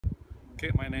Okay,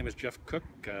 my name is Jeff Cook.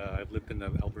 I've lived in the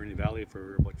Alberni Valley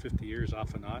for about 50 years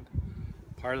off and on.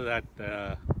 Part of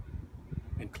that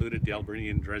included the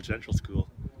Albernian residential school.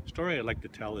 The story I'd like to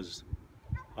tell is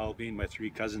how me and my three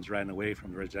cousins ran away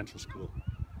from the residential school.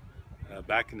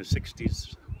 Back in the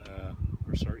 60s,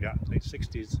 late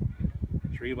 60s,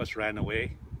 three of us ran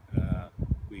away.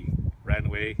 We ran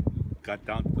away, got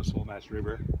down to the Solmas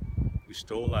River. We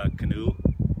stole a canoe.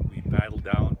 We paddled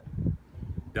down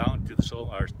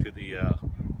to the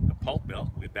pulp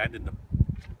mill. We abandoned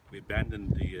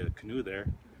the canoe there.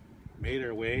 Made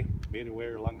our way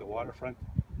along the waterfront.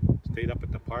 Stayed up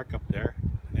at the park up there.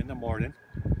 And in the morning,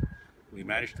 we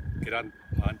managed to get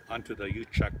onto the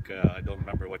U-Chuck. I don't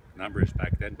remember what numbers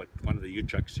back then, but one of the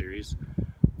U-Chuck series.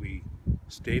 We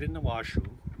stayed in the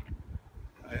washroom.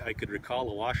 I could recall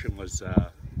the washroom was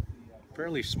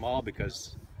fairly small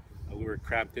because we were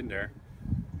cramped in there.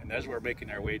 And as we're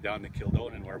making our way down to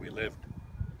Kildonan, where we lived,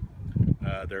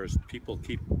 there's people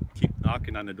keep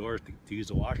knocking on the doors to use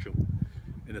the washroom,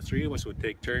 and the three of us would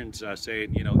take turns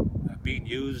saying, you know, being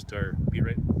used or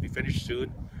be finished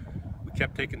soon. We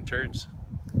kept taking turns.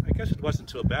 I guess it wasn't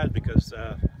so bad because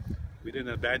we didn't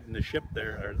abandon the ship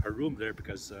there, our room there,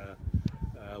 because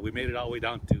we made it all the way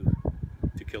down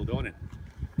to Kildonan.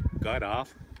 Got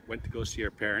off, went to go see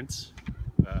our parents,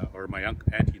 or my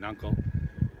auntie and uncle.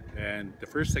 And the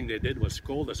first thing they did was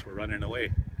scold us for running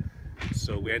away.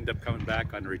 So we ended up coming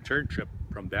back on a return trip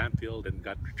from Banfield and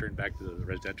got returned back to the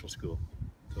residential school.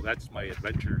 So that's my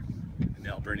adventure in the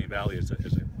Alberni Valley as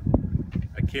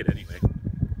a kid anyway.